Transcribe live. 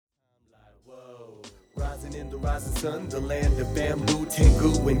Living in the rising sun, the land of bamboo,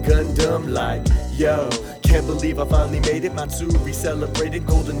 Tengu, and Gundam. Like, yo, can't believe I finally made it. Matsuri celebrated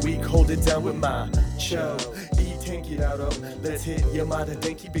Golden Week, hold it down with my cho. Let's hit Yamada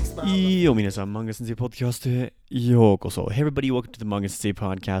Denki, big smile. Yo, minasan, Manga Sensei Podcast yokoso. Hey everybody, welcome to the Manga Sensei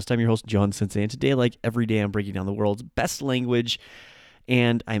Podcast. I'm your host, John Sensei, and today, like every day, I'm breaking down the world's best language,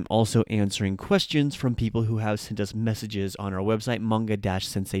 and I'm also answering questions from people who have sent us messages on our website,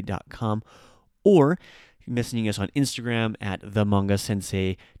 manga-sensei.com, or messaging us on Instagram at The Manga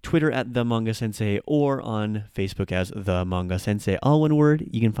Sensei, Twitter at The Manga Sensei, or on Facebook as The Manga Sensei. All one word.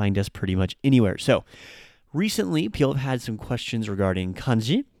 You can find us pretty much anywhere. So, recently, people have had some questions regarding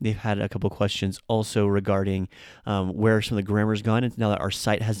kanji. They've had a couple questions also regarding where some of the grammar's gone, and now that our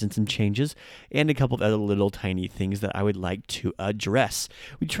site has done some changes, and a couple of other little tiny things that I would like to address.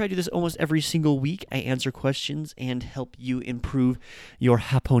 We try to do this almost every single week. I answer questions and help you improve your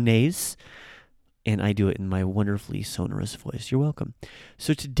Japonese, and I do it in my wonderfully sonorous voice. You're welcome.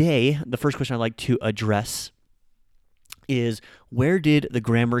 So today, the first question I'd like to address is, where did the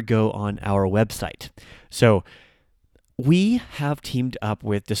grammar go on our website? So we have teamed up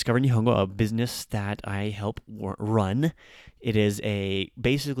with Discover Nihongo, a business that I help run. It is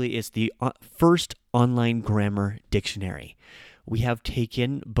basically it's the first online grammar dictionary. We have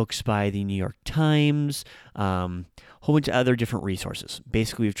taken books by the New York Times, a whole bunch of other different resources.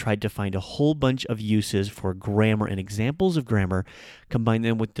 Basically, we've tried to find a whole bunch of uses for grammar and examples of grammar, combine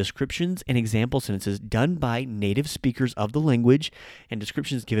them with descriptions and example sentences done by native speakers of the language, and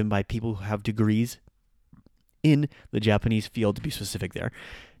descriptions given by people who have degrees in the Japanese field, to be specific there,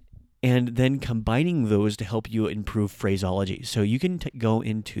 and then combining those to help you improve phraseology. So you can go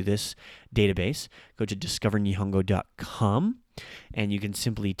into this database, go to discovernihongo.com, and you can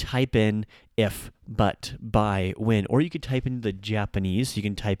simply type in if, but, by, when, or you could type in the Japanese. You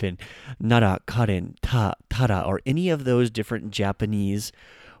can type in nara, karen, tara, or any of those different Japanese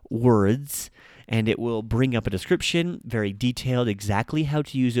words, and it will bring up a description, very detailed, exactly how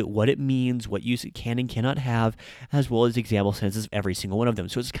to use it, what it means, what use it can and cannot have, as well as example sentences of every single one of them.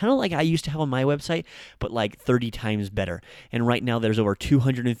 So it's kind of like I used to have on my website, but like 30 times better. And right now there's over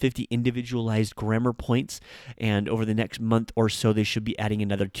 250 individualized grammar points, and over the next month or so they should be adding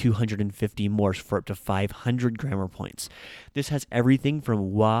another 250 more for up to 500 grammar points. This has everything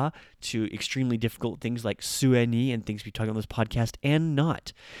from wa to extremely difficult things like sueni and things we talk on this podcast and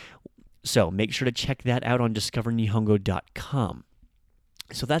not. So make sure to check that out on discovernihongo.com.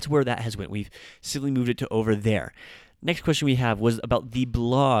 So that's where that has went. We've simply moved it to over there. Next question we have was about the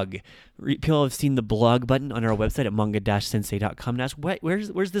blog. People have seen the blog button on our website at manga-sensei.com and asked,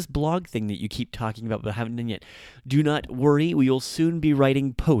 where's this blog thing that you keep talking about but haven't done yet? Do not worry. We will soon be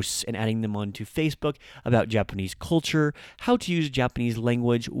writing posts and adding them onto Facebook about Japanese culture, how to use Japanese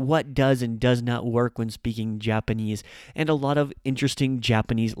language, what does and does not work when speaking Japanese, and a lot of interesting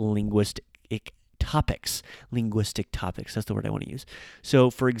Japanese linguistic topics, that's the word I want to use. So,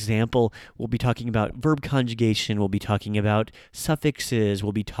 for example, we'll be talking about verb conjugation, we'll be talking about suffixes,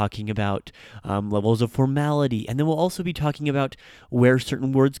 we'll be talking about levels of formality, and then we'll also be talking about where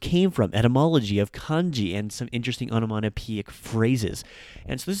certain words came from, etymology of kanji, and some interesting onomatopoeic phrases.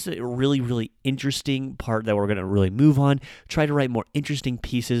 And so this is a really, really interesting part that we're going to really move on, try to write more interesting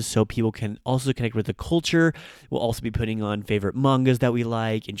pieces so people can also connect with the culture. We'll also be putting on favorite mangas that we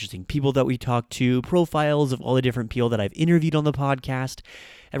like, interesting people that we talk to, profiles of all the different people that I've interviewed on the podcast.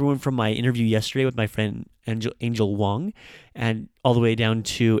 Everyone from my interview yesterday with my friend Angel Wong, and all the way down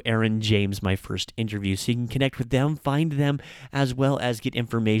to Aaron James, my first interview. So you can connect with them, find them, as well as get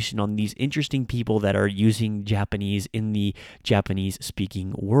information on these interesting people that are using Japanese in the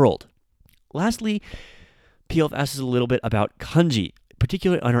Japanese-speaking world. Lastly, PLF asks us a little bit about kanji,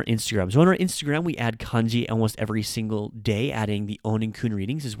 particularly on our Instagram. So on our Instagram, we add kanji almost every single day, adding the On and Kun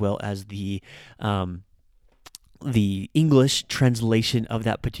readings as well as the English translation of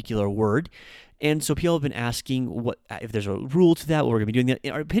that particular word. And so people have been asking what if there's a rule to that. What we're going to be doing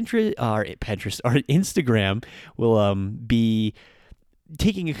that. Our Instagram will be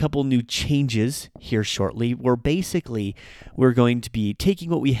taking a couple new changes here shortly, where basically we're going to be taking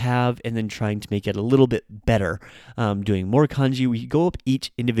what we have and then trying to make it a little bit better, doing more kanji. We go up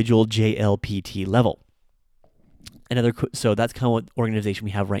each individual JLPT level. So that's kind of what organization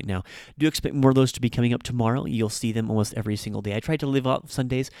we have right now. Do expect more of those to be coming up tomorrow. You'll see them almost every single day. I try to live off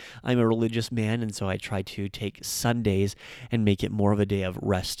Sundays. I'm a religious man, and so I try to take Sundays and make it more of a day of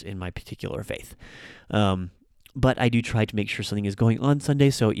rest in my particular faith. But I do try to make sure something is going on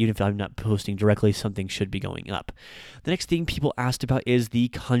Sunday, so even if I'm not posting directly, something should be going up. The next thing people asked about is the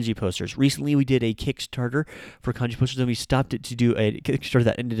kanji posters. Recently, we did a Kickstarter for kanji posters, and we stopped it to do a Kickstarter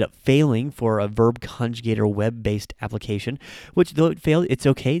that ended up failing for a verb conjugator web-based application, which though it failed, it's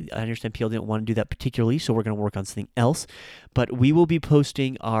okay. I understand people didn't want to do that particularly, so we're going to work on something else. But we will be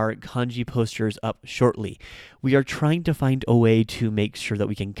posting our kanji posters up shortly. We are trying to find a way to make sure that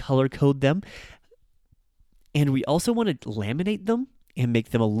we can color code them. And we also want to laminate them and make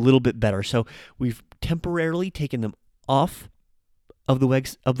them a little bit better. So we've temporarily taken them off of the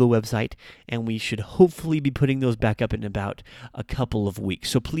website, and we should hopefully be putting those back up in about a couple of weeks.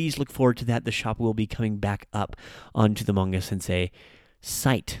 So please look forward to that. The shop will be coming back up onto the Manga Sensei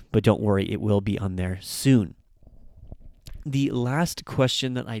site, but don't worry, it will be on there soon. The last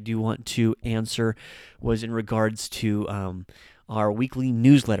question that I do want to answer was in regards to our weekly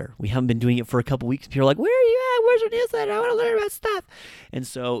newsletter. We haven't been doing it for a couple weeks. People are like, where are you at? Where's your newsletter? I want to learn about stuff. And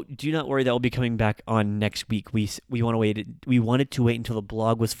so do not worry, that will be coming back on next week. We wanted to wait until the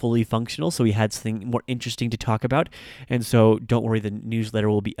blog was fully functional, so we had something more interesting to talk about. And so don't worry, the newsletter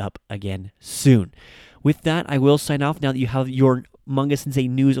will be up again soon. With that, I will sign off now that you have your Manga Sensei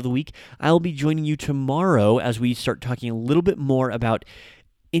news of the week. I'll be joining you tomorrow as we start talking a little bit more about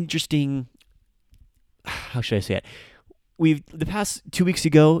interesting, how should I say it? The past 3 weeks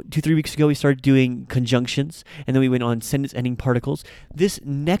ago, we started doing conjunctions, and then we went on sentence ending particles. This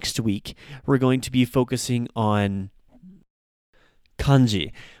next week, we're going to be focusing on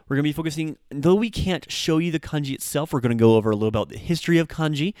kanji. We're going to be focusing, though we can't show you the kanji itself, we're going to go over a little about the history of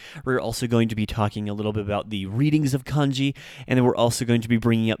kanji. We're also going to be talking a little bit about the readings of kanji, and then we're also going to be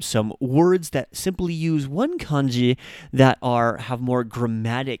bringing up some words that simply use one kanji that have more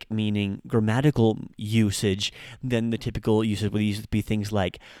grammatical usage than the typical usage. These would be things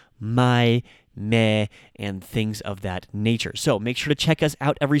like mai, me, and things of that nature. So make sure to check us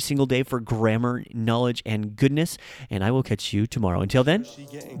out every single day for grammar, knowledge, and goodness, and I will catch you tomorrow. Until then,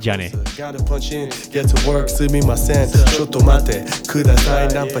 Jane. Gotta punch in, get to work, すみません。ちょっと待ってください。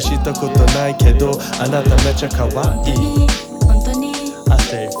ナンパしたことないけど、あなためちゃ可愛い。本当に I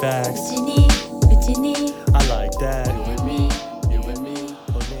say facts. うちに I like that. You and me,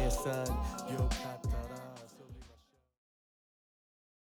 お姉さん、よかった。